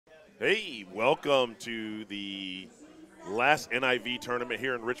Hey, welcome to the last NIV tournament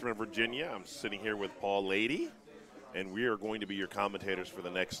here in Richmond, Virginia. I'm sitting here with Paul Lady, and we are going to be your commentators for the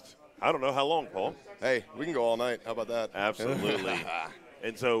next, I don't know how long, Paul. Hey, we can go all night. How about that? Absolutely.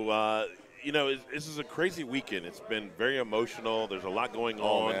 And so, this is a crazy weekend. It's been very emotional. There's a lot going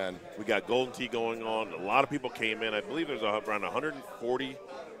on. Oh, man. We got Golden Tee going on. A lot of people came in. I believe there's around 140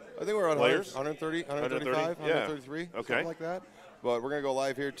 I think we're at players. 130, 135, 133, Okay. something like that. But we're going to go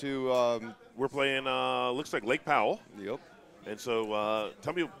live here to We're playing, looks like Lake Powell. Yep. And so,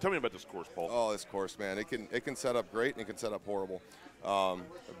 tell me about this course, Paul. Oh, this course, man. It can set up great and it can set up horrible.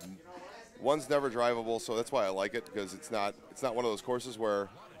 One's never drivable, so that's why I like it, because it's not one of those courses where,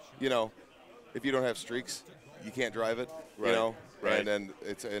 if you don't have streaks, you can't drive it. Right. Right. And then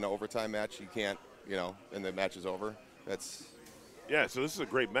it's an overtime match. You can't, and the match is over. Yeah, so this is a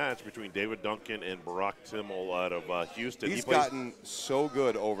great match between David Duncan and Burak Temel out of Houston. He's gotten so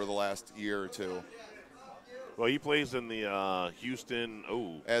good over the last year or two. Well, he plays in the Houston.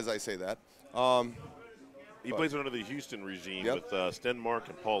 As I say that, he plays under the Houston regime Yep. with Stenmark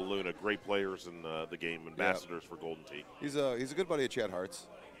and Paul Luna, great players in the game, ambassadors for Golden Tee. he's a good buddy of Chad Hart's.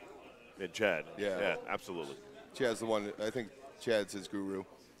 And Chad. Yeah, absolutely. Chad's the one. I think Chad's his guru.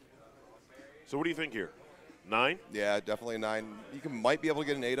 So what do you think here? 9? Yeah, definitely 9. You might be able to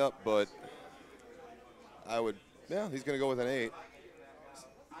get an 8 up, but I would. Yeah, he's going to go with an 8.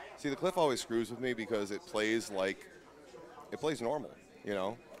 See, the cliff always screws with me because it plays normal,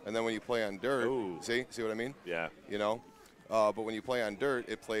 And then when you play on dirt, see what I mean? Yeah. But when you play on dirt,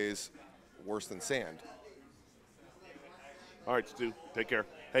 it plays worse than sand. All right, Stu, take care.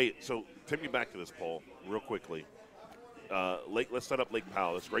 Hey, so take me back to this, Paul, real quickly. Let's set up Lake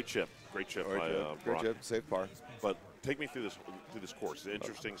Powell. It's a great chip. Great chip by Great Brock. chip, safe par. But take me through this course. It's an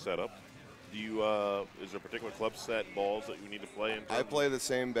interesting setup. Do you is there a particular club set, balls that you need to play in? I play the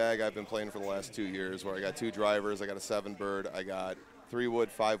same bag I've been playing for the last 2 years, where I got 2 drivers, I got a 7 bird, I got 3 wood,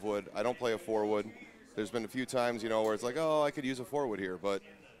 5 wood. I don't play a 4 wood. There's been a few times, where it's like, oh, I could use a 4 wood here, but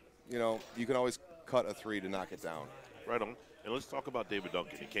you can always cut a 3 to knock it down. Right on. And let's talk about David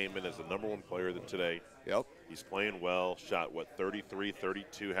Duncan. He came in as the #1 player today. Yep. He's playing well. Shot 33,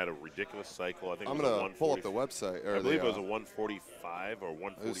 32. Had a ridiculous cycle. I think I'm it was going to pull up the website. I believe it was a 145 or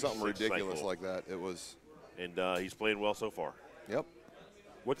 146. It was something ridiculous cycle. like that. It was. And he's playing well so far. Yep.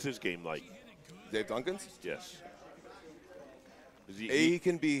 What's his game like? Dave Duncan's? Yes. He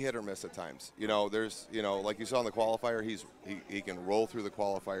can be hit or miss at times. There's, like you saw in the qualifier, he can roll through the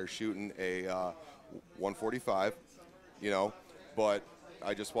qualifier shooting a 145, but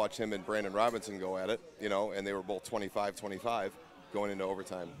I just watched him and Brandon Robinson go at it, and they were both 25-25 going into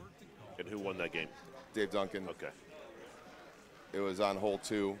overtime. And who won that game? Dave Duncan. Okay. It was on hole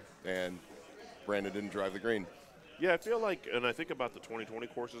 2, and Brandon didn't drive the green. Yeah, I feel like, and I think about the 2020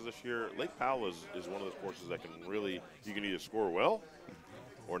 courses this year, Lake Powell is one of those courses that can really, you can either score well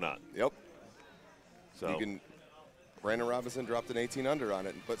or not. Yep. So Brandon Robinson dropped an 18 under on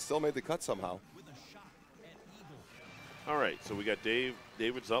it, but still made the cut somehow. All right, so we got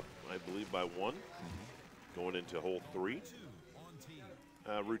David's up, I believe, by 1, going into hole 3.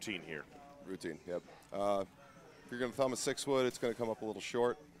 Routine here. Routine, yep. If you're going to thumb a 6 wood, it's going to come up a little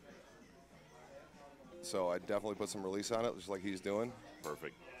short. So I definitely put some release on it, just like he's doing.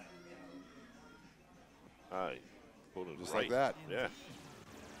 Perfect. All right. Just like that. Yeah.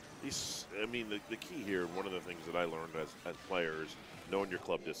 The key here, one of the things that I learned as players, knowing your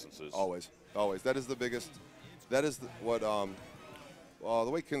club distances. Always. That is the biggest. That is what the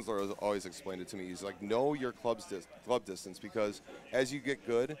way Kinsler has always explained it to me. He's like, know your club distance, because as you get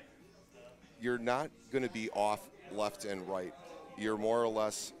good, you're not going to be off left and right. You're more or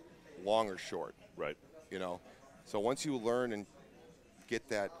less long or short. Right. So once you learn and get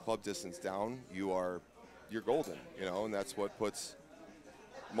that club distance down, you're golden, and that's what puts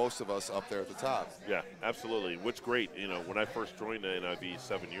most of us up there at the top. Yeah, absolutely. What's great, when I first joined the NIV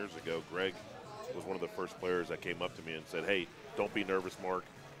 7 years ago, Greg was one of the first players that came up to me and said, hey, don't be nervous, Mark.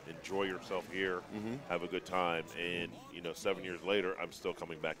 Enjoy yourself here. Have a good time. And, 7 years later, I'm still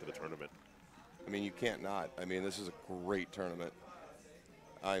coming back to the tournament. You can't not. This is a great tournament.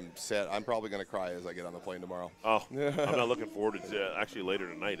 I'm sad. I'm probably going to cry as I get on the plane tomorrow. Oh, I'm not looking forward to it. Actually,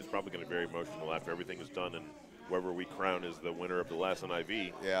 later tonight, it's probably going to be very emotional after everything is done and whoever we crown as the winner of the last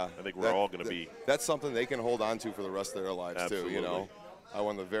NIV. Yeah. I think we're all going to be. That's something they can hold on to for the rest of their lives, Absolutely. too, I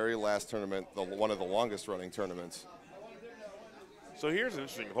won the very last tournament, one of the longest-running tournaments. So here's an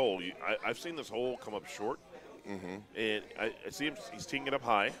interesting hole. I've seen this hole come up short, and I see he's teeing it up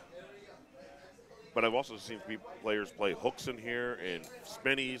high. But I've also seen players play hooks in here and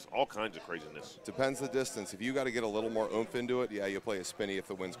spinnies, all kinds of craziness. Depends the distance. If you got to get a little more oomph into it, yeah, you play a spinny if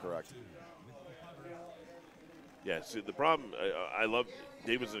the wind's correct. Yeah, see, the problem, I love,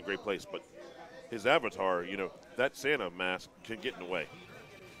 David's in a great place, but his avatar, you know, that Santa mask can get in the way.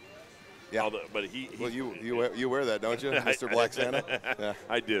 Yeah. But well, you wear that, don't you, Mr. Black Santa? Yeah.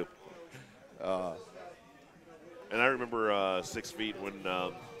 I do. And I remember 6 feet when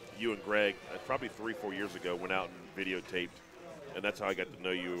you and Greg, probably 3-4 years ago, went out and videotaped, and that's how I got to know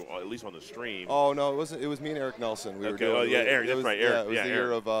you, at least on the stream. Oh no, it wasn't. It was me and Eric Nelson. We were doing. Oh yeah, Eric. That's right. Eric. Yeah, it was the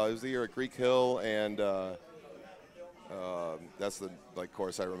year of. It was the year at Greek Hill, and that's the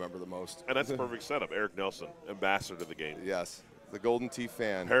course I remember the most. And that's the perfect setup. Eric Nelson, ambassador to the game. Yes, the Golden Tee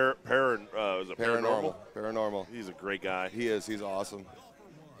fan. Paranormal. Paranormal. He's a great guy. He is. He's awesome.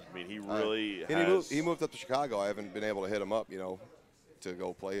 I mean, he really has. He moved up to Chicago. I haven't been able to hit him up, to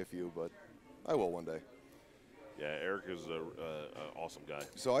go play a few, but I will one day. Yeah, Eric is an awesome guy.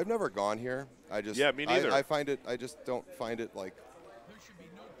 So I've never gone here. Yeah, me neither. I just don't find it like.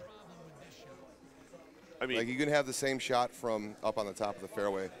 I mean, like you can have the same shot from up on the top of the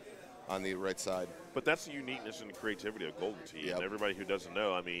fairway, on the right side. But that's the uniqueness and the creativity of Golden Tee. Yep. And everybody who doesn't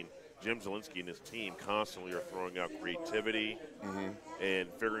know, I mean, Jim Zielinski and his team constantly are throwing out creativity and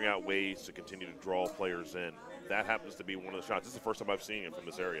figuring out ways to continue to draw players in. That happens to be one of the shots. This is the first time I've seen it from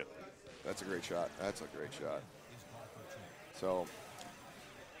this area. That's a great shot. That's a great shot. So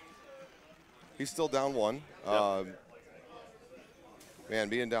he's still down one. Yep. Man,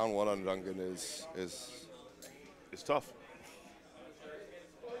 being down one on Duncan is it's tough.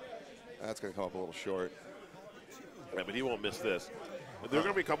 That's going to come up a little short. Yeah, but he won't miss this. There are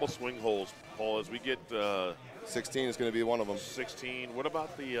going to be a couple swing holes, Paul, as we get 16 is going to be one of them. 16. What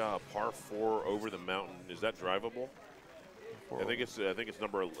about the par 4 over the mountain? Is that drivable? I think it's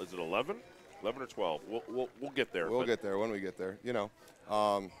number. Is it 11? 11 or 12? We'll get there. We'll get there when we get there.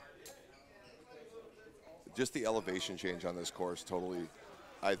 Just the elevation change on this course totally,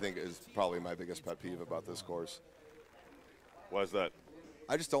 I think, is probably my biggest pet peeve about this course. Why is that?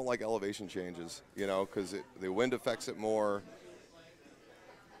 I just don't like elevation changes, because the wind affects it more.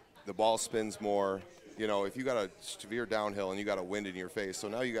 The ball spins more. If you got a severe downhill and you got a wind in your face, so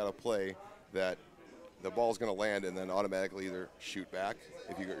now you got to play that the ball's going to land and then automatically either shoot back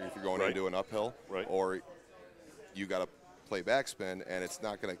if you're going into an uphill, or you got to play backspin and it's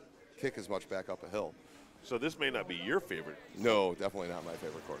not going to kick as much back up a hill. So this may not be your favorite. No, definitely not my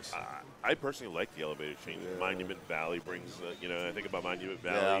favorite course. I personally like the elevated change. Yeah. Monument Valley brings, I think about Monument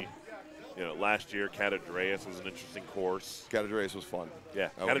Valley. Yeah. Last year, Catadreas was an interesting course. Catadreas was fun. Yeah,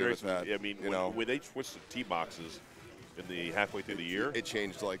 Catadreas was, I mean, when they switched to tee boxes in the halfway through the year. It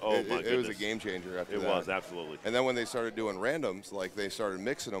changed it was a game changer after that. It was, absolutely. And then when they started doing randoms, they started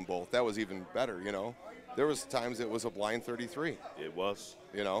mixing them both, that was even better, There was times it was a blind 33. It was.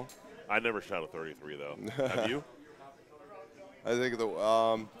 I never shot a 33 though. Have you? I think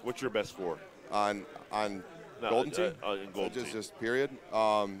what's your best score on Golden Tee? In Golden Tee. Just period.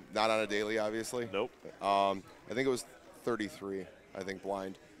 Not on a daily, obviously. Nope. I think it was 33. I think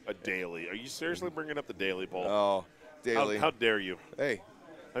blind. A daily? Are you seriously bringing up the daily, Paul? Oh, daily. How dare you? Hey.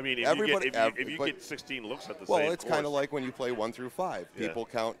 I mean, if you get 16 looks at the same. Well, it's kind of like when you play 1 through 5. People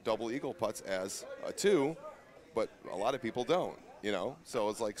count double eagle putts as a 2, but a lot of people don't. So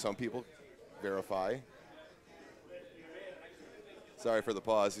it's like some people verify. Sorry for the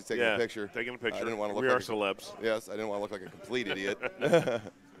pause. He's taking a picture. Taking a picture. I didn't want to look. We are celebs. Yes, I didn't want to look like a complete idiot.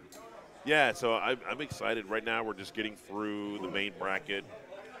 Yeah, so I'm excited. Right now, we're just getting through the main bracket.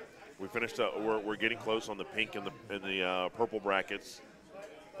 We finished. We're getting close on the pink and the purple brackets,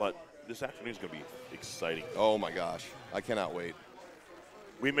 but this afternoon is going to be exciting. Oh my gosh, I cannot wait.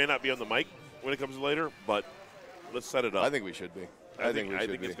 We may not be on the mic when it comes later, but let's set it up. I think we should be. I think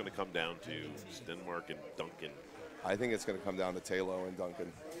it's going to come down to Stenmark and Duncan. I think it's going to come down to Talo and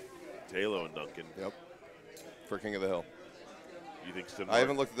Duncan. Talo and Duncan. Yep. For King of the Hill. You think Stenmark? I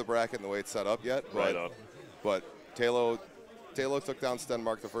haven't looked at the bracket and the way it's set up yet. But Talo took down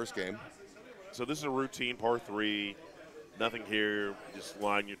Stenmark the first game. So this is a routine par 3. Nothing here. Just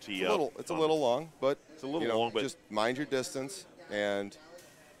line your tee up. It's a little long, but it's a little long. But just mind your distance and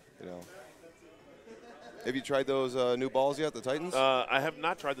Have you tried those new balls yet, the Titans? I have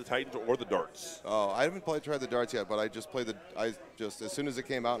not tried the Titans or the darts. Oh, I haven't tried the darts yet, but I just played as soon as it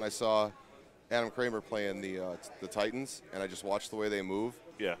came out and I saw Adam Kramer playing the Titans, and I just watched the way they move.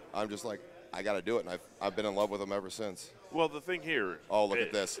 Yeah. I'm just like, I got to do it, and I've been in love with them ever since. Well, the thing here. Oh, look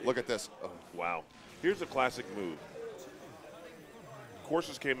at this! Look at this! Oh. Wow. Here's a classic move.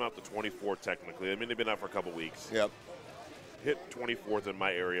 Courses came out to 24 technically. I mean, they've been out for a couple weeks. Yep. hit 24th in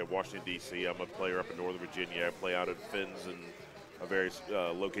my area, Washington, D.C. I'm a player up in Northern Virginia. I play out at Finn's and various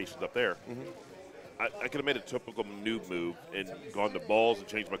locations up there. I could have made a typical noob move and gone to balls and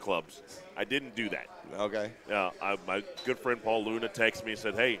changed my clubs. I didn't do that. Okay. My good friend Paul Luna texted me and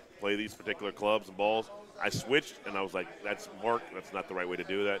said, hey, play these particular clubs and balls. I switched, and I was like, that's Mark. That's not the right way to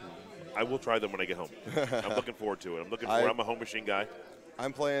do that. I will try them when I get home. I'm looking forward to it. I'm a home machine guy.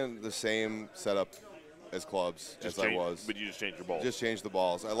 I'm playing the same setup as clubs as I was. But you just changed your balls. Just changed the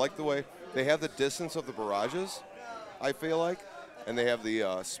balls. I like the way they have the distance of the barrages, I feel like, and they have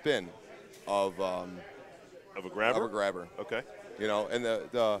the spin of a grabber. Okay. You know, and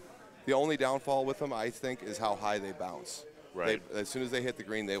the only downfall with them, I think, is how high they bounce. Right. As soon as they hit the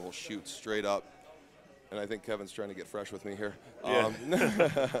green, they will shoot straight up. And I think Kevin's trying to get fresh with me here. Yeah.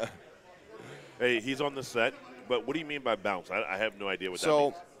 Hey, he's on the set, but what do you mean by bounce? I have no idea what that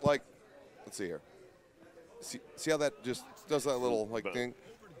means. So, like, let's see here. See how that just does that little thing?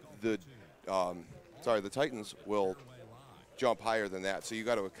 The Titans will jump higher than that, so you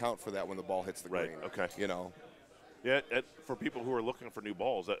got to account for that when the ball hits the green. Okay. You know. Yeah, for people who are looking for new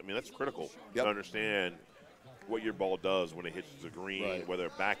balls, that's critical to understand what your ball does when it hits the green, whether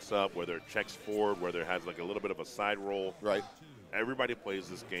it backs up, whether it checks forward, whether it has like a little bit of a side roll. Right. Everybody plays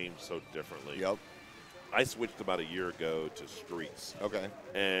this game so differently. Yep. I switched about a year ago to streets. Okay.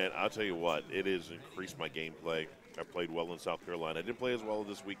 And I'll tell you what, it has increased my gameplay. I played well in South Carolina. I didn't play as well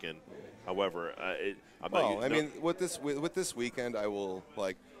this weekend. However, with this weekend, I will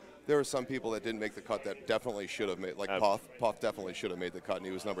there were some people that didn't make the cut that definitely should have made. Puff definitely should have made the cut, and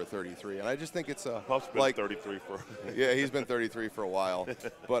he was number 33. And I just think it's Puff's been 33 for. Yeah, he's been 33 for a while.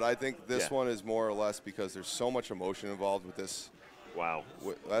 But I think this one is more or less because there's so much emotion involved with this. Wow,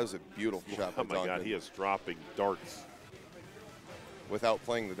 that was a beautiful shot by Duncan. Oh my God, he is dropping darts without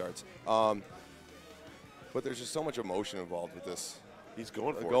playing the darts. But there's just so much emotion involved with this. He's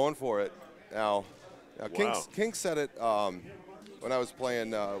going for it. Going for it. Now wow. King said it when I was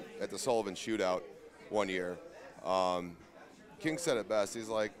playing at the Sullivan Shootout one year. King said it best. He's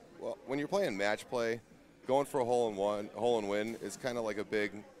like, well, when you're playing match play, going for a hole and win is kind of like a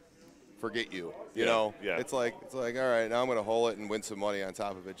big forget you. You know? Yeah. It's like, all right, now I'm going to hole it and win some money on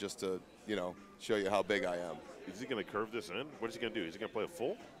top of it just to, show you how big I am. Is he going to curve this in? What is he going to do? Is he going to play a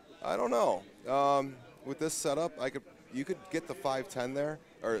full? I don't know. With this setup, you could get the 5-10 there,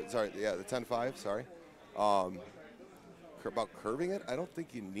 the 10-5. Sorry. About curving it, I don't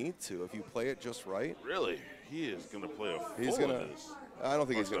think you need to if you play it just right. Really? He is going to play a full in this. I don't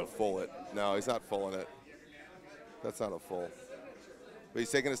think he's going to full it. No, he's not fulling it. That's not a full. But he's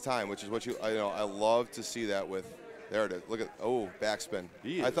taking his time, which is what I love to see that with. There it is. Look at backspin.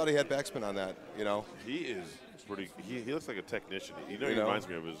 I thought he had backspin on that. He is pretty. He looks like a technician. He reminds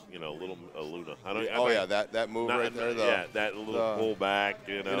me of his little Luna. That move right there. That little pull back.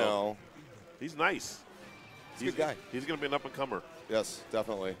 He's nice. He's a good guy. He's going to be an up-and-comer. Yes,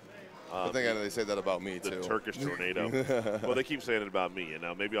 definitely. I think they say that about me, too. The Turkish tornado. Well, they keep saying it about me,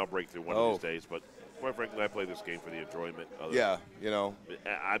 maybe I'll break through one of these days, but quite frankly, I play this game for the enjoyment.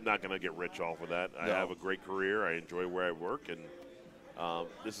 I'm not going to get rich off of that. I have a great career. I enjoy where I work, and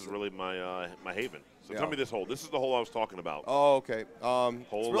this is really my haven. So tell me this hole. This is the hole I was talking about. Oh, okay. Hole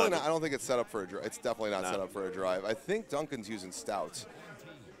it's really not, I don't think it's set up for a drive. It's definitely not set up for a drive. I think Duncan's using stouts,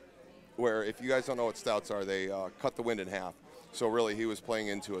 where if you guys don't know what stouts are, they cut the wind in half. So really, he was playing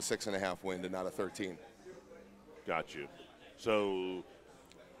into a 6.5 wind and not a 13. Got you. So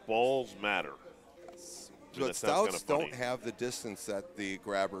balls matter. But stouts don't have the distance that the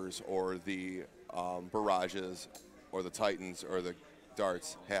grabbers or the barrages or the Titans or the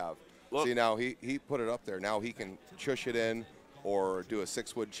darts have. Look. See, now he put it up there. Now he can chush it in or do a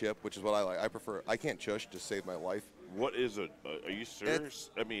 6-wood chip, which is what I like. I can't chush to save my life. What is it? Are you serious?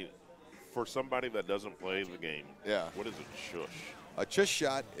 For somebody that doesn't play the game, what is a chush? A chush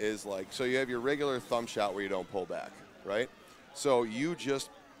shot is so you have your regular thumb shot where you don't pull back, right? So you just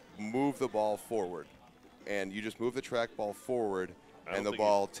move the ball forward, and you just move the track ball forward, and the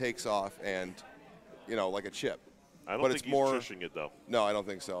ball takes off, and like a chip. I don't think he's chushing it though. No, I don't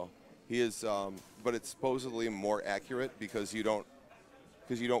think so. He is, but it's supposedly more accurate because you don't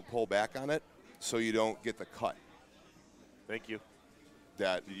pull back on it, so you don't get the cut. Thank you.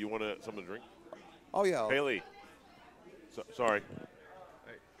 Do you want something to drink? Oh yeah. Haley. Sorry.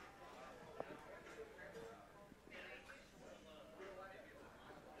 Hey.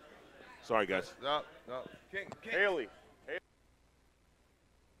 Sorry, guys. No. King. Haley.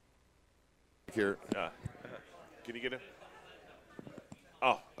 Here. Can you get it?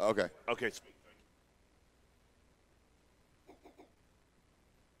 Oh. Okay. Okay.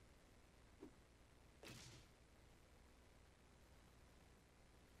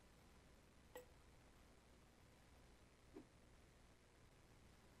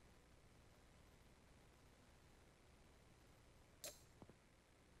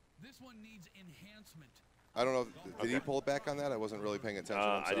 one needs enhancement. I don't know. Did he pull it back on that? I wasn't really paying attention.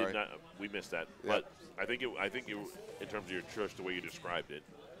 I'm sorry. I did not. We missed that. Yep. But I think it, in terms of your choice, the way you described it,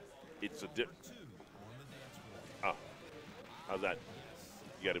 it's a dip. Oh, how's that?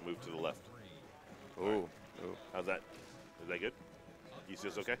 You got to move to the left. Ooh. Right. Ooh. How's that? Is that good? You see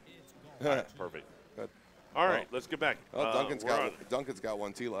this okay? Good. Perfect. All right, let's get back. Well, Duncan's got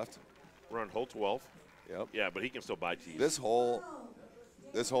 1 tee left. We're on hole 12. Yep. Yeah, but he can still buy tees. This hole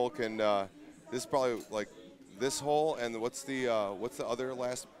can. This is probably like this hole, and what's the other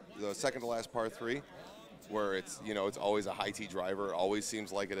the second to last par 3, where it's it's always a high tee driver. Always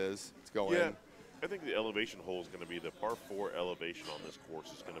seems like it is. It's going in. I think the elevation hole is going to be the par 4 elevation on this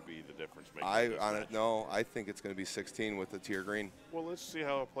course is going to be the difference maker. I think it's going to be 16 with the tier green. Well, let's see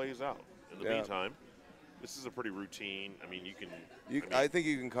how it plays out. In the meantime, this is a pretty routine. I mean, I think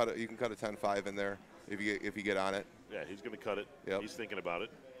you can cut it. You can cut a 10-5 in there if you get on it. Yeah, he's going to cut it. Yep. He's thinking about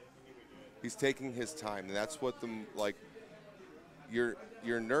it. He's taking his time, and that's what your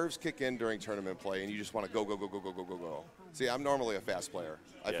nerves kick in during tournament play, and you just want to go. See, I'm normally a fast player.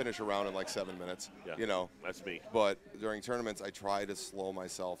 I finish a round in like 7 minutes. Yeah. That's me. But during tournaments, I try to slow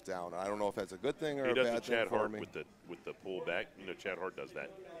myself down. I don't know if that's a good thing or a bad thing for me. He does the Chad Hart with the pull back. Chad Hart does that.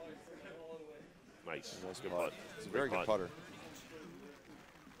 Nice. Good putt. It's a very good putter.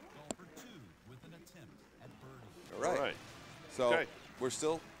 All right. So we're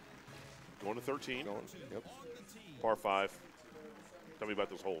still going to 13. Yep. Par 5. Tell me about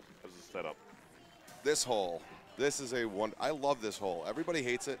this hole. How's it set up? This hole. This is I love this hole. Everybody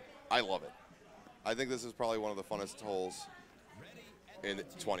hates it. I love it. I think this is probably one of the funnest holes in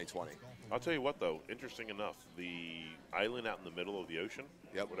 2020. I'll tell you what, though. Interesting enough, the island out in the middle of the ocean,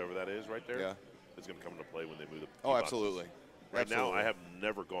 whatever that is right there, is going to come into play when they move the Oh, absolutely. Right now, I have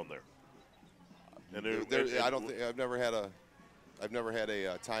never gone there. And I've never had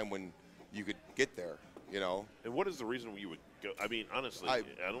a time when you could get there. And what is the reason you would go? I mean, honestly, I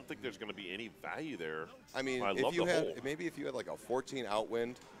don't think there's going to be any value there. I mean, if you had like a 14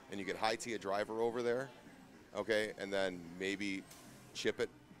 outwind and you could high tee a driver over there, okay, and then maybe chip it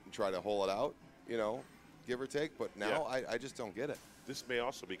and try to hole it out, give or take. But now I just don't get it. This may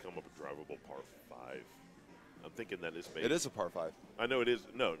also become a drivable par 5. I'm thinking that it is a par 5. I know it is.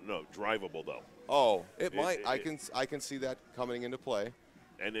 No, drivable though. Oh, it might. I can see that coming into play.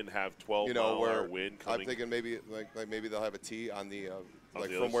 And then have 12-mile-an-hour wind coming. I'm thinking maybe maybe they'll have a tee on the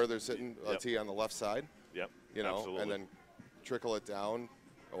from where they're sitting, a tee on the left side. Yep. And then trickle it down,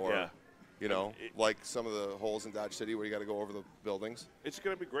 or like some of the holes in Dodge City where you got to go over the buildings. It's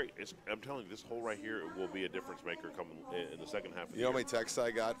going to be great. I'm telling you, this hole right here will be a difference maker coming in the second half of the year. How many texts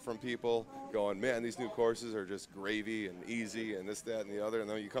I got from people going, man, these new courses are just gravy and easy and this, that, and the other. And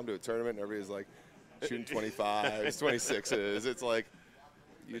then you come to a tournament and everybody's like shooting 25s, 26s. It's like,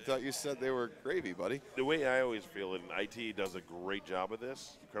 you thought you said they were gravy, buddy. The way I always feel it, and IT does a great job of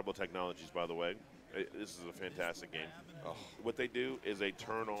this. Incredible Technologies, by the way. This is a fantastic game. Oh. What they do is they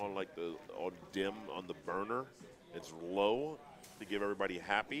turn on on dim on the burner. It's low to give everybody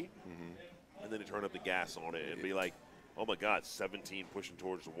happy, and then they turn up the gas on it and be like, "Oh my God, 17 pushing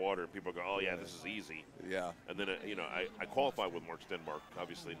towards the water." And people go, "Oh yeah, this is easy." Yeah. And then I qualified with Mark Stenmark,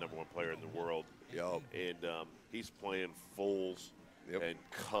 obviously #1 player in the world. Yep. And he's playing fulls. Yep. And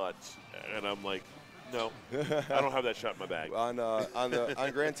cut, and I'm like, no, I don't have that shot in my bag.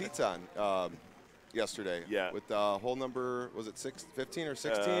 on Grand Teton yesterday. Yeah. With hole number, was it 15 or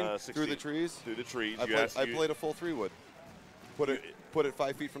 16? 16. Through the trees. Through the trees. I played a full 3-wood. Put it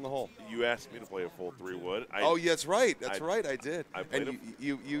 5 feet from the hole. You asked me to play a full 3-wood. Oh, yeah, that's right. That's right. I did. I played and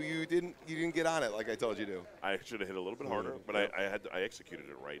you didn't get on it like I told you to. I should have hit a little bit harder, but I executed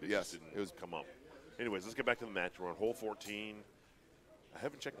it right. It just didn't come up. Anyways, let's get back to the match. We're on hole 14. I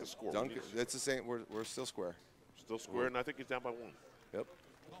haven't checked the score. Duncan, it's the same. We're still square. Still square, and I think he's down by 1. Yep.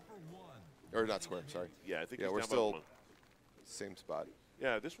 Or not square. Sorry. Yeah, I think we're down still by 1. Same spot.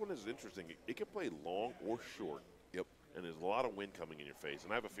 Yeah, this one is interesting. It can play long or short. Yep. And there's a lot of wind coming in your face,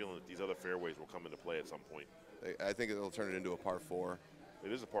 and I have a feeling that these other fairways will come into play at some point. I think it'll turn it into a par 4.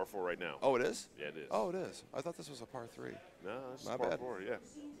 It is a par 4 right now. Oh, it is? Yeah, it is. Oh, it is. I thought this was a par 3. No, this is My par bad. 4. Yeah.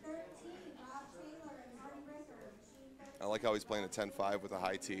 I like how he's playing a 10-5 with a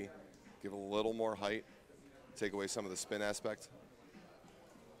high tee. Give a little more height. Take away some of the spin aspect.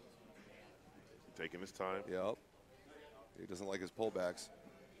 Taking his time. Yep. He doesn't like his pullbacks.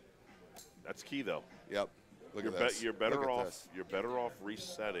 That's key, though. Yep. Look at this. You're better off. You're better off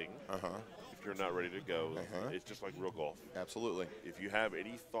resetting if you're not ready to go. It's just like real golf. Absolutely. If you have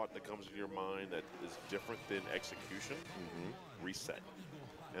any thought that comes in your mind that is different than execution, reset.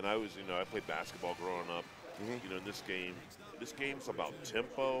 And I played basketball growing up. In this game's about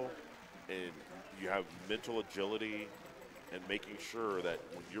tempo and you have mental agility and making sure that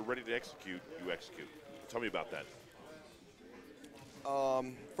when you're ready to execute, you execute. Tell me about that.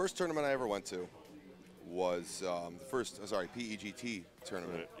 First tournament I ever went to was the PEGT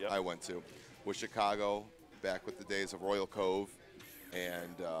tournament Yep. I went to was Chicago, back with the days of Royal Cove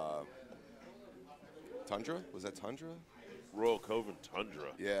and Tundra. Was that Tundra? Royal Cove and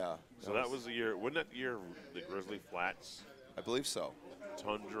Tundra. Yeah. So that was the year. Wasn't that the year the Grizzly Flats, I believe so.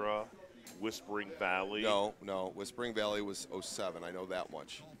 Tundra, Whispering Valley? No. Whispering Valley was 07. I know that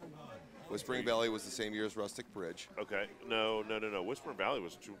much. Whispering Valley was the same year as Rustic Bridge. Okay. No. Whispering Valley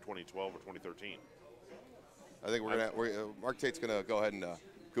was 2012 or 2013. I think Mark Tate's gonna go ahead and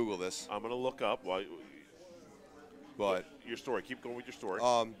Google this. I'm gonna look up while. But your story. Keep going with your story.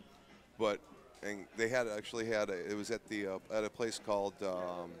 And they it was at a place called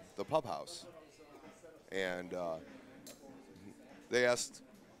the Pub House, and they asked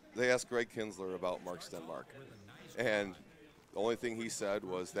Greg Kinsler about Mark Stenmark, and the only thing he said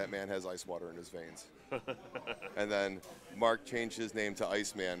was that man has ice water in his veins. And then Mark changed his name to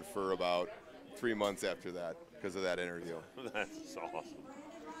Iceman for about 3 months after that because of that interview. That's awesome.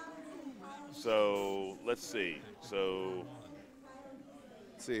 So let's see. Let's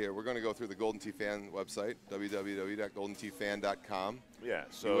see here. We're going to go through the Golden Tee Fan website, www.goldenteefan.com. Yeah.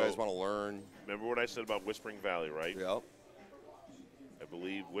 So you guys want to learn? Remember what I said about Whispering Valley, right? Yep. I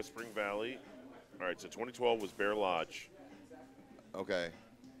believe Whispering Valley. All right. So 2012 was Bear Lodge. Okay.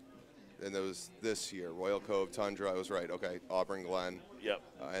 And there was this year, Royal Cove, Tundra. I was right. Okay. Auburn Glen. Yep.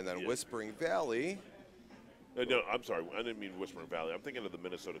 And then Yep. Whispering Valley. No, I'm sorry. I didn't mean Whispering Valley. I'm thinking of the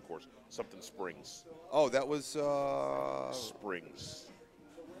Minnesota course. Something Springs. Oh, that was Springs.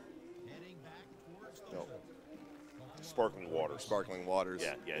 No. Sparkling Waters. Sparkling Waters.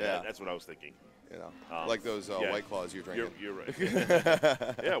 Yeah. That's what I was thinking. You know, like those White Claws you're drinking. You're right.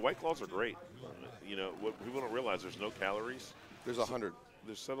 Yeah, White Claws are great. You know, what people don't realize, there's no calories. There's 100.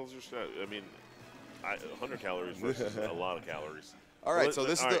 There's settles. I mean, 100 calories versus a lot of calories. All right, so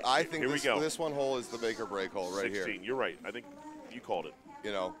this is I think this one hole is the make or break hole right 16. here. You're right. I think you called it.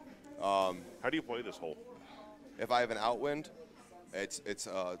 You know, how do you play this hole? if I have an outwind, it's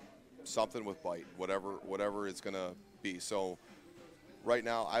something with bite, whatever it's gonna be. So right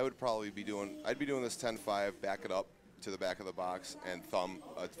now, I'd be doing this 10-5, back it up to the back of the box, and thumb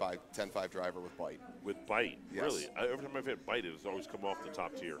a 10-5 driver with bite. With bite, Yes. really? Every time I've hit bite, it's always come off the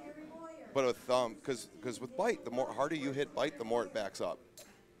top tier. But with thumb, because with bite, the more harder you hit bite, the more it backs up.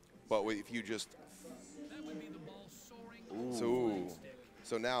 But if you just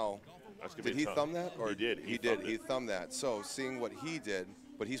so now, That's gonna did be he tough. thumb that or He did. He did. He thumbed that. So seeing what he did,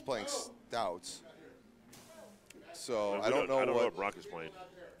 but he's playing stouts. So I don't know what Burak is playing.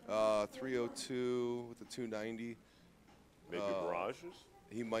 302 with the 290. Maybe Barrages.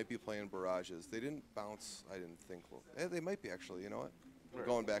 He might be playing barrages. They didn't bounce. I didn't think. They might be actually. You know what? Right.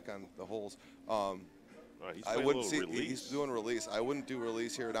 Going back on the holes. He's I playing wouldn't a see. little release. He's doing release. I wouldn't do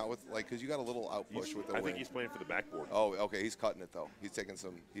release here, not with because you got a little outpush with the I wind. think he's playing for the backboard. Oh, okay. He's cutting it though. He's taking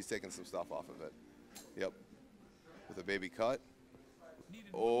some stuff off of it. Yep. With a baby cut.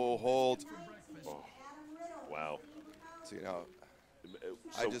 Oh, hold. Oh, wow. So you know,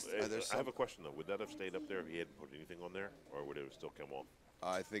 I have a question though. Would that have stayed up there if he hadn't put anything on there, or would it have still come off?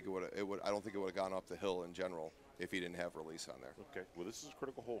 I think it would. I don't think it would have gone up the hill in general if he didn't have release on there. Okay. Well, this is a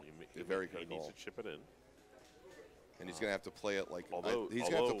critical hole. He Very critical needs hole. to chip it in. And he's gonna have to play it like Although-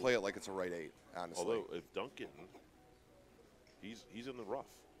 it's a right 8. Honestly. Although if Duncan, he's in the rough.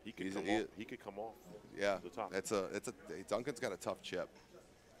 He could come off. Yeah, the top. Duncan's got a tough chip,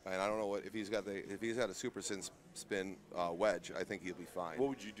 and I don't know if he's got a super spin wedge. I think he'll be fine. What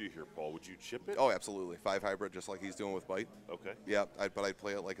would you do here, Paul? Would you chip it? Oh, absolutely. 5 hybrid, just like he's doing with bite. Okay. Yeah, but I'd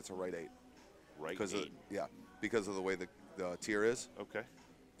play it like it's a right 8. Right. Because of the way the tier is. Okay.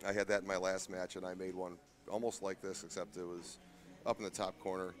 I had that in my last match, and I made one almost like this, except it was up in the top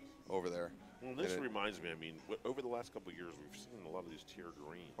corner over there. Well, this reminds me. I mean, over the last couple of years, we've seen a lot of these tiered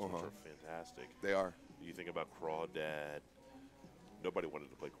greens, which are fantastic. They are. You think about Crawdad. Nobody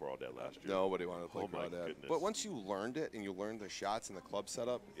wanted to play Crawdad last year. Nobody wanted to play Oh, my Crawdad. goodness. But once you learned it and you learned the shots and the club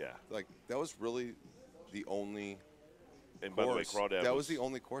setup, Yeah. like that was really the only And by the way, course. Crawdad That was the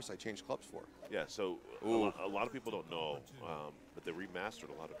only course I changed clubs for. Yeah, so a lot of people don't know, but they remastered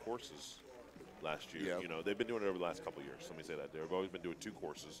a lot of courses last year. Yep. You know, they've been doing it over the last couple of years. Let me say that. They've always been doing 2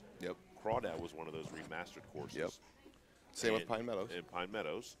 courses. Yep. Crawdad was one of those remastered courses. Yep. Same with Pine Meadows. And Pine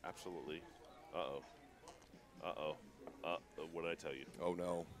Meadows, absolutely. What did I tell you? Oh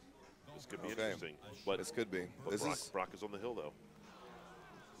no. This could be interesting. But This could be. But Brock is on the hill, though.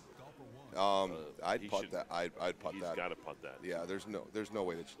 I'd putt that. I'd putt He's that. got to putt that. Yeah, there's no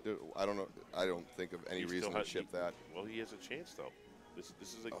way to. I don't know. I don't think of any reason to chip that. Well, he has a chance though. This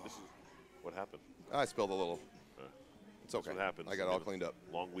is what happened. I spilled a little. It's okay. That's what happens. I got it all cleaned up.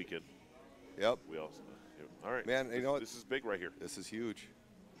 Long weekend. Yep. We all. All right, man. You know what? This is big right here. This is huge.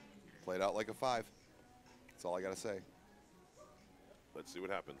 Played out like a 5. That's all I gotta say. Let's see what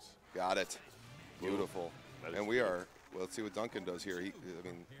happens. Got it. Beautiful. And we are. Well, let's see what Duncan does here.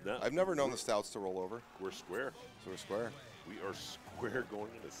 I've never known the stouts to roll over. We're square. So we're square. We are square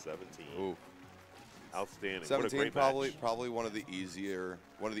going into 17. Ooh. Outstanding. 17 what a great match. probably one of the easier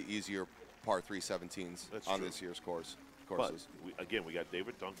par 3 17s on this year's courses. But we got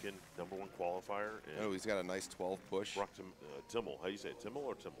David Duncan, #1 qualifier. And he's got a nice 12 push. Burak Temel. How do you say it? Temel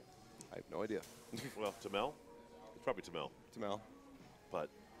or Temel? I have no idea. Well, Temel? It's probably Temel. Temel. But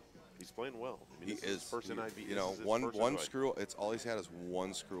he's playing well. I mean, he is. His first NIV. You know, one screw. It's all he's had is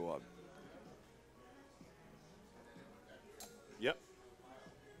one screw up. Yep.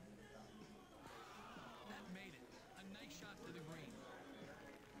 That made it. A nice shot to the green.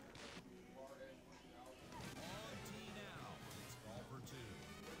 On tee now. It's ball for 2.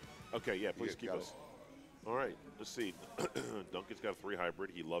 Okay, yeah, please keep us. All right, let's see. Duncan's got a 3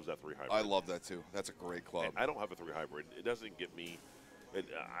 hybrid. He loves that 3 hybrid. I love that too. That's a great club. And I don't have a 3 hybrid. It doesn't get me.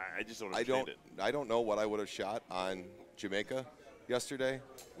 I just don't understand it. I don't know what I would have shot on Jamaica yesterday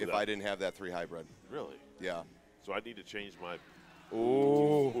if I didn't have that 3 hybrid. Really? Yeah. So I need to change my.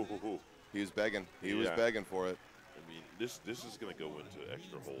 Ooh. He was begging. He was begging for it. I mean, this is going to go into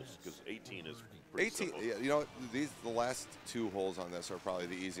extra holes because 18 is pretty 18. simple. Yeah, you know, the last 2 holes on this are probably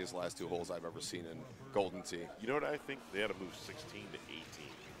the easiest last 2 holes I've ever seen in Golden Tee. You know what I think? They had to move 16 to 18.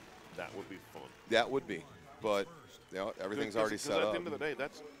 That would be fun. That would be, but you know, everything's already set up. At the end of the day,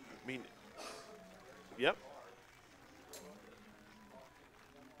 that's. I mean, yep.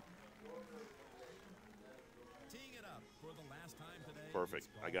 Teeing it up for the last time today. Perfect.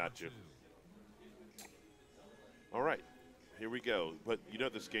 I got you. All right, here we go. But you know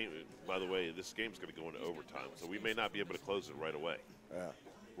this game, by the way, this game's going to go into overtime, so we may not be able to close it right away. Yeah.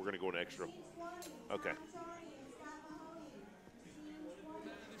 We're going to go into extra. Okay.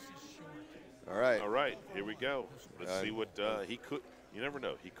 All right. All right, here we go. Let's see what he could. You never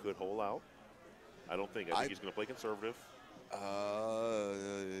know. He could hole out. I don't think. I think he's going to play conservative.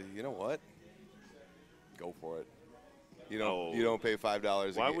 You know what? Go for it. You don't pay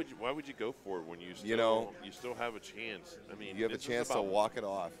 $5. Why would you go for it when you still you still have a chance? I mean, you have a chance to walk it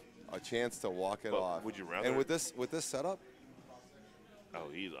off. A chance to walk it off. Would you rather? And with this setup? Oh,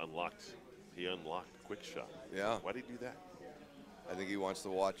 he unlocked quick shot. Yeah. Why did he do that? I think he wants to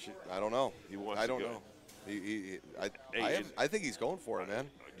watch it. I don't know. I don't know. I think he's going for it, man.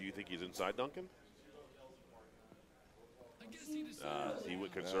 Do you think he's inside Duncan? He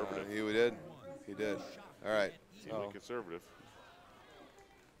went conservative. He did. He did. All right. He went conservative.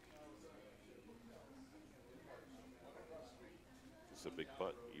 It's a big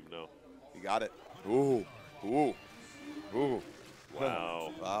putt, even though. He got it. Ooh.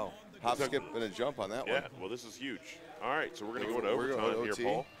 Wow. Wow. Hop, skip, and a jump on that one. Yeah, well, this is huge. All right, so we're going to go into overtime here,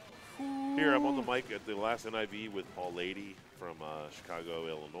 Paul. Here, I'm on the mic at the last NIV with Paul Lady from Chicago,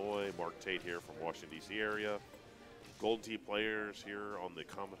 Illinois. Mark Tate here from Washington, D.C. area. Golden Tee players here on the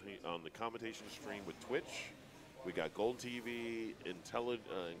commentation stream with Twitch. We got Golden TV,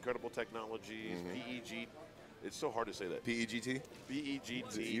 Incredible Technologies, PEG. It's so hard to say that. PEGT?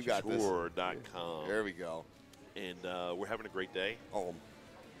 PEGT You got Tour.com. There we go. And we're having a great day. Oh,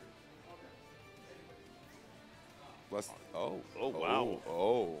 wow.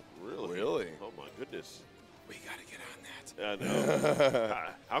 Oh, really? Oh, my goodness. We got to get on that. I know.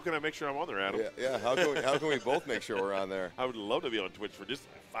 How can I make sure I'm on there, Adam? Yeah. How can we both make sure we're on there? I would love to be on Twitch for just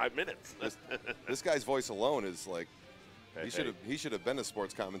 5 minutes. This guy's voice alone is like, he should have been a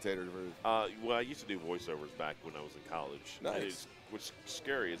sports commentator. Well, I used to do voiceovers back when I was in college. Nice. What's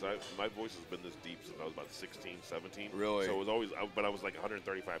scary is my voice has been this deep since I was about 16, 17. Really? So it was always, but I was like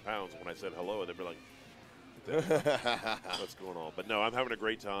 135 pounds. When I said hello, they'd be like, what's going on? But no, I'm having a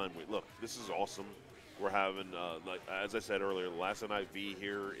great time. Look, this is awesome. We're having, like as I said earlier, the last NIV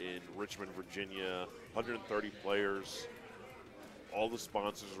here in Richmond, Virginia, 130 players. All the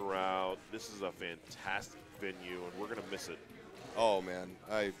sponsors are out. This is a fantastic venue, and we're going to miss it. Oh, man.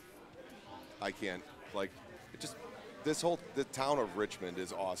 I can't. Like, the town of Richmond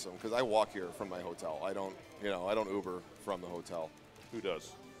is awesome because I walk here from my hotel. I don't Uber from the hotel. Who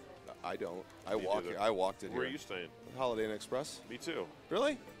does? I don't. I walked it here. Where are you staying? Holiday Inn Express. Me too.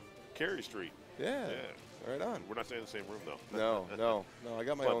 Really? Cary Street. Yeah. Right on. We're not staying in the same room, though. No. I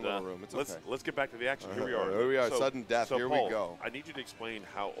got my own little room. It's okay. Let's get back to the action. Here we are. Here we are. Sudden death. So Here Paul, we go. I need you to explain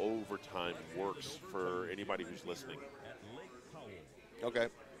how overtime works for anybody who's listening. Okay.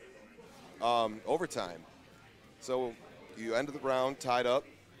 Overtime. So you end of the round tied up,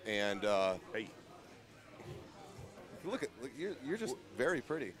 and Hey, look, you're just very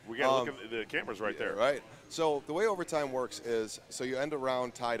pretty. we got to look at the cameras right there. Right. So the way overtime works is, so you end a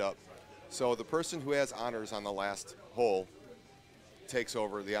round tied up. So the person who has honors on the last hole takes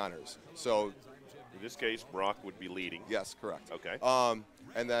over the honors. So In this case, Burak would be leading. yes, correct. Okay.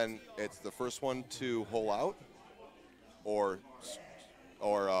 And then it's the first one to hole out, or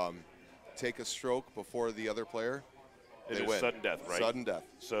take a stroke before the other player. It They is win. sudden death, right? Sudden death.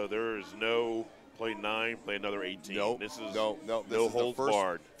 So there is no play 9, play another 18. No, This is no. This no is the holds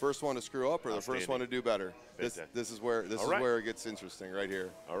barred. first one to screw up, or the first one to do better. This Fantastic. is where All right. it gets interesting right here.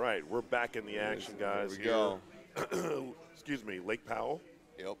 All right, we're back in the action, guys. Here we go. Excuse me, Lake Powell,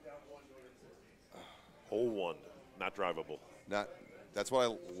 Yep. hole 1, not drivable. That's what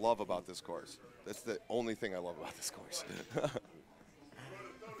I love about this course. That's the only thing I love about this course.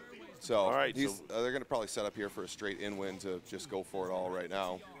 So All right, they're going to probably set up here for a straight in win to just go for it all right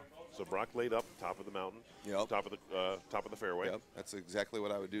now. So Burak laid up top of the mountain. Yep. Top of the fairway. Yep, that's exactly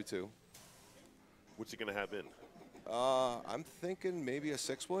what I would do too. What's he going to have in? I'm thinking maybe a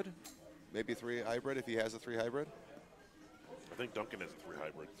 6-wood, maybe 3 hybrid if he has a 3 hybrid. I think Duncan has a 3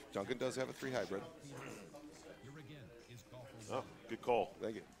 hybrid. Duncan does have a 3 hybrid. Oh, good call.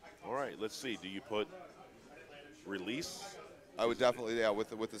 Thank you. All right, let's see. Do you put release? I would definitely, yeah, with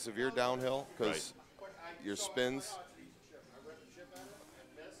the severe downhill, because your spins,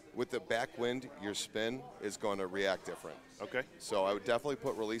 with the backwind, your spin is going to react different. Okay. So I would definitely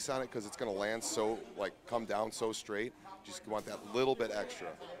put release on it because it's going to land so, come down so straight. Just want that little bit extra.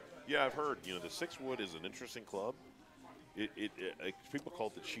 Yeah, I've heard. The 6-wood is an interesting club. People call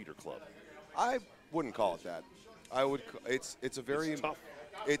it the cheater club. I wouldn't call it that. I would. It's a very. It's tough.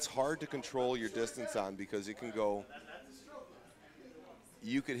 It's hard to control your distance on because it can go.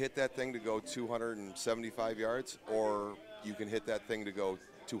 You could hit that thing to go 275 yards, or you can hit that thing to go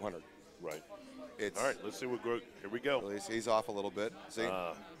 200. Right. It's All right, let's see what here we go. He's off a little bit. See?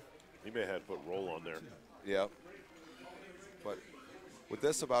 He may have put roll on there. Yep. But with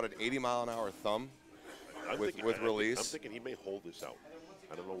this, about an 80-mile-an-hour thumb with release. I'm thinking he may hold this out.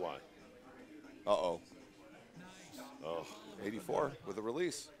 I don't know why. Uh-oh. Oh, 84 with a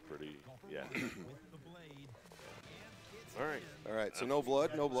release. pretty, yeah. All right. All right, so no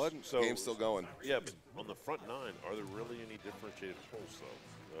blood. So- Game's still going. Yeah, but on the front 9, are there really any differentiated holes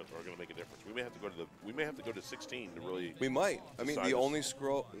though that are going to make a difference? We may have to go to 16 to really. We might. I mean, Decide the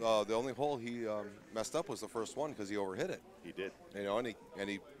this. only hole he messed up was the first one because he overhit it. He did. And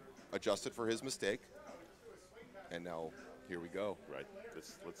he adjusted for his mistake. And now here we go. Right.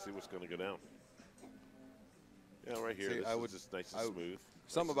 Let's see what's going to go down. Yeah, right here. See, This I is would- just nice I and would- smooth.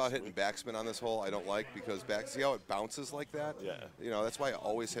 Something Nice about and hitting smooth. backspin on this hole I don't like because see how it bounces like that? Yeah. That's why I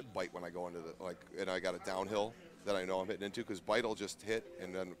always hit bite when I go into and I got a downhill that I know I'm hitting into because bite will just hit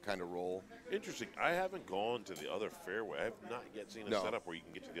and then kind of roll. Interesting. I haven't gone to the other fairway. I have not yet seen a No. setup where you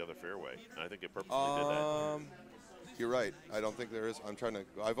can get to the other fairway. And I think it purposely did that. You're right. I don't think there is.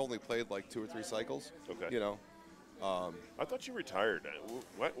 I've only played like 2 or 3 cycles. Okay. I thought you retired.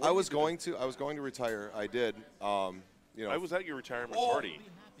 What I was going to retire. I did. I was at your retirement party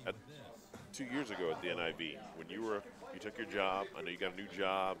 2 years ago at the NIV when you took your job. I know you got a new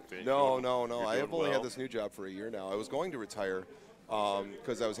job. No. You're I have doing only well. had this new job for a year now. I was going to retire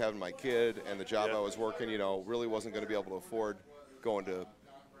because I was having my kid and the job Yeah. I was working, really wasn't going to be able to afford going to,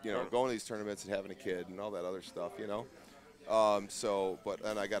 going to these tournaments and having a kid and all that other stuff, But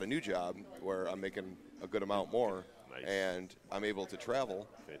then I got a new job where I'm making a good amount more, Nice. and I'm able to travel.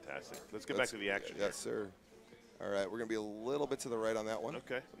 Fantastic. Let's get back to the action. Yes, sir. All right, we're going to be a little bit to the right on that one.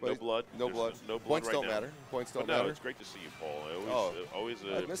 Okay. But No blood. No There's blood. no blood Points right don't now. matter. Points don't But no, matter. it's great to see you, Paul. I always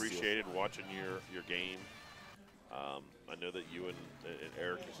I've missed you. appreciated watching your game. I know that you and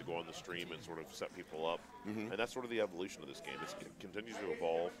Eric used to go on the stream and sort of set people up, and that's sort of the evolution of this game. It continues to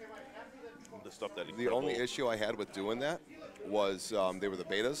evolve. The stuff that The only issue I had with doing that was they were the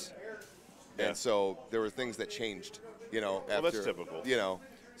betas, Yeah. and so there were things that changed. After, that's typical.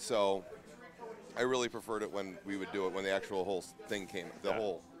 So I really preferred it when we would do it when the actual whole thing came, the Yeah.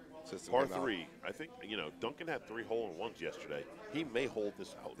 whole system Par came out. 3. I think Duncan had 3 hole-in-ones yesterday. He may hold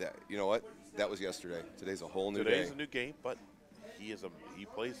this out. Yeah, you know what? That was yesterday. Today's a whole new Today's day. a new game, but he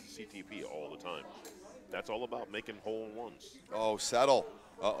plays CTP all the time. That's all about making hole-in-ones. Oh, settle.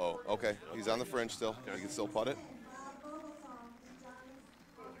 Uh-oh. Okay, he's on the fringe still. Okay. He can still putt it.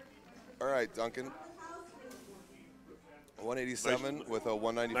 All right, Duncan. 187 with a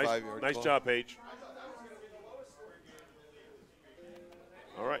 195 yard. Nice job, Paige.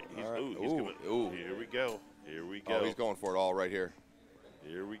 All right. He's Ooh. Here we go. Here we go. Oh, he's going for it all right here.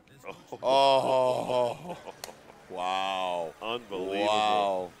 Here we go. Oh. Wow. Unbelievable.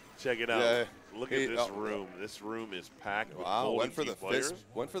 Wow. Check it out. Yeah. Look at this room. This room is packed with Wow. Golden Went for Tee the players.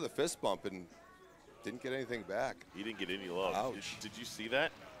 fist bump and didn't get anything back. He didn't get any love. Ouch. Did you see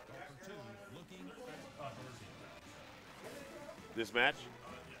that? This match?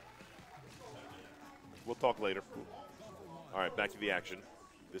 We'll talk later. All right, back to the action.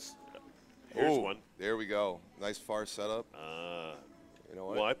 Here's one. There we go. Nice far setup. You know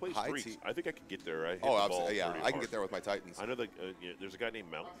what? Well, I play High streets. tee. I think I could get there. I hit Oh, the ball absolutely. Yeah, pretty I can hard. get there with my Titans. I know that there's a guy named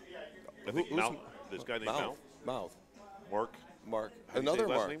Mount. I think Who's Mount. This guy named Mount. Mouth. Mark. Mark. How do you say Another his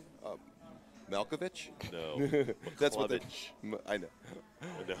last Mark. name? Malkovich? No. That's what they. Miklovich. I know.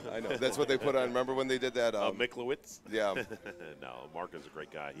 No. I know. That's what they put on. Remember when they did that? Miklowitz? Yeah. No, Mark is a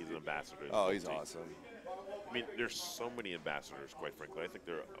great guy. He's an ambassador. Oh, he's awesome. I mean, there's so many ambassadors, quite frankly. I think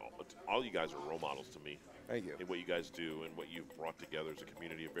all you guys are role models to me. Thank you. In what you guys do and what you've brought together as a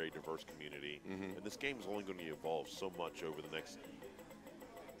community, a very diverse community. Mm-hmm. And this game is only going to evolve so much over the next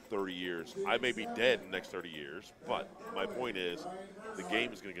 30 years. I may be dead in the next 30 years, but my point is the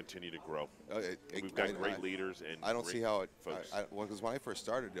game is going to continue to grow. We've got great leaders and I don't see how it. folks. Because when I first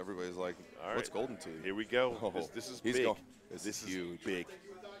started, everybody was like, All "What's right. Golden Tee?" Here we go. Oh, This is he's big. going- This this is is huge. big.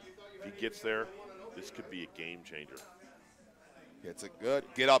 If he gets there, this could be a game changer. It's a good.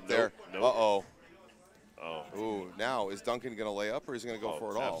 Get up there. Nope. Uh-oh. Oh. Ooh, now is Duncan going to lay up or is he going to go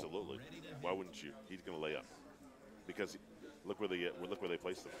for it all? Absolutely. Why wouldn't you? He's going to lay up because look where they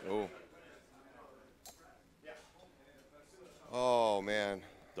placed him. Oh. Oh man.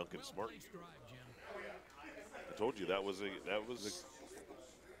 Duncan smart. I told you that was.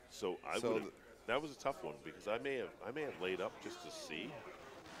 So I would. That was a tough one because I may have laid up just to see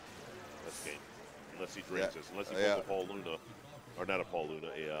this game, unless he drinks us, unless he pulls a Paul Luna, or not a Paul Luna,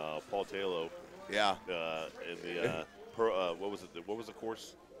 a Paul Taylor. Yeah. In the what was it? What was the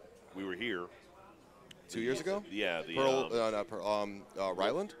course? We were here 2 years ago. Yeah, the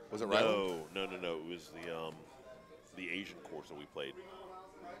Ryland? Was it Ryland? No. It was the Asian course that we played.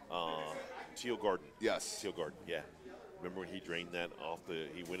 Teal Garden. Yes. Teal Garden. Yeah. Remember when he drained that off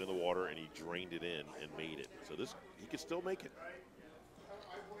he went in the water and he drained it in and made it. So he could still make it.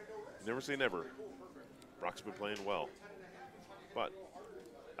 Never say never. Brock's been playing well. But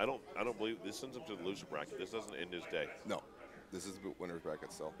I don't believe this sends him to the loser bracket. This doesn't end his day. No. This is the winner's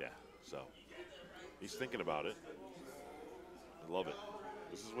bracket still. Yeah. So he's thinking about it. I love it.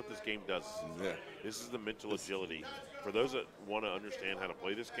 This is what this game does. Yeah. This is the mental agility. For those that want to understand how to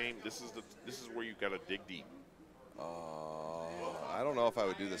play this game, this is where you got to dig deep. I don't know if I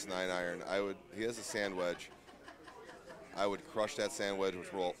would do this 9-iron. He has a sand wedge. I would crush that sand wedge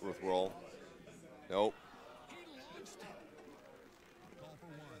with roll. Nope.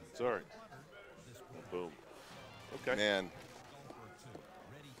 Sorry. Boom. Okay. Man.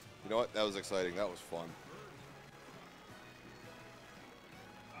 You know what? That was exciting. That was fun.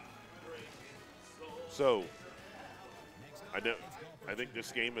 So, I think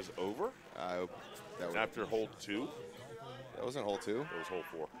this game is over I hope after hole 2. that wasn't hole 2. It was hole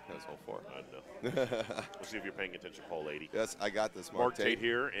 4. That was hole 4. I don't know. We'll see if you're paying attention, Paul Lady. Yes, I got this. Mark Tate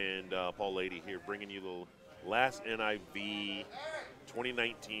here and Paul Lady here, bringing you the last NIV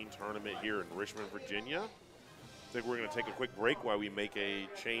 2019 tournament here in Richmond, Virginia. I think we're going to take a quick break while we make a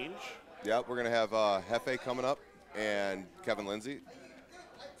change. Yeah, we're going to have Hefe coming up and Kevin Lindsay.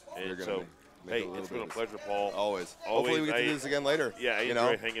 And so, hey, it's been a pleasure, Paul. Always. Hopefully we get to do this again later. Yeah, I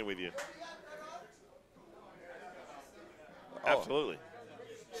enjoy hanging with you. Absolutely.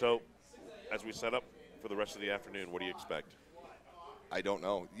 So, as we set up for the rest of the afternoon, what do you expect? I don't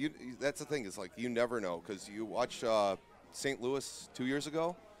know. That's the thing. It's like you never know because you watched St. Louis 2 years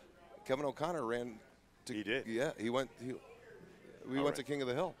ago. Kevin O'Connor ran. He did. Yeah, we went to King of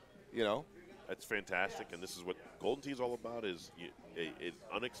the Hill. You know. That's fantastic, and this is what Golden Tee is all about. Is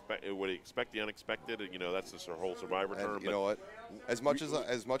unexpected? What you expect the unexpected? You know, that's the whole Survivor term. You know what? As much as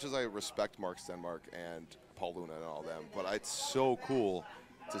I respect Mark Stenmark and Paul Luna and all them, but it's so cool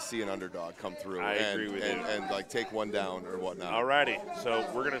to see an underdog come through and like take one down or whatnot. All righty, so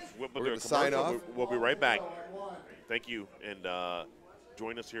we're gonna sign off. We'll be right back. Thank you, and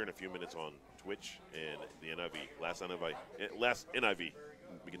join us here in a few minutes on Twitch and the NIV, last NIV.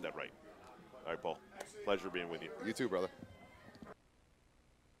 We get that right. All right, Paul. Pleasure being with you. You too, brother.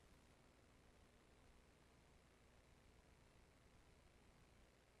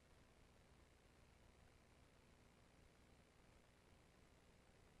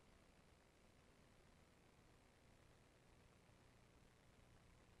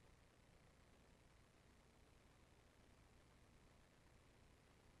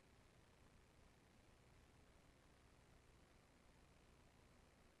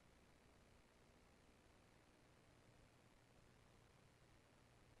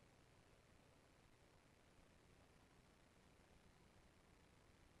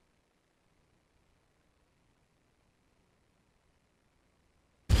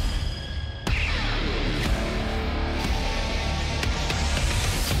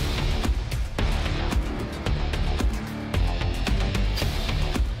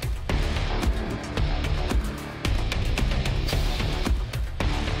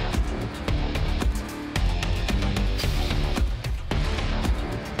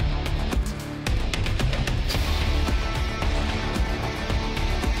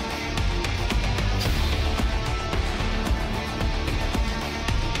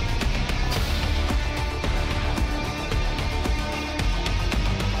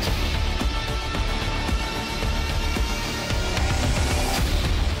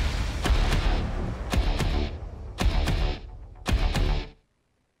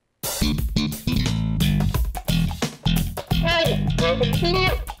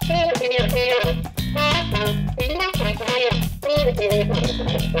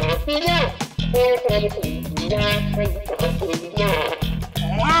 Yeah.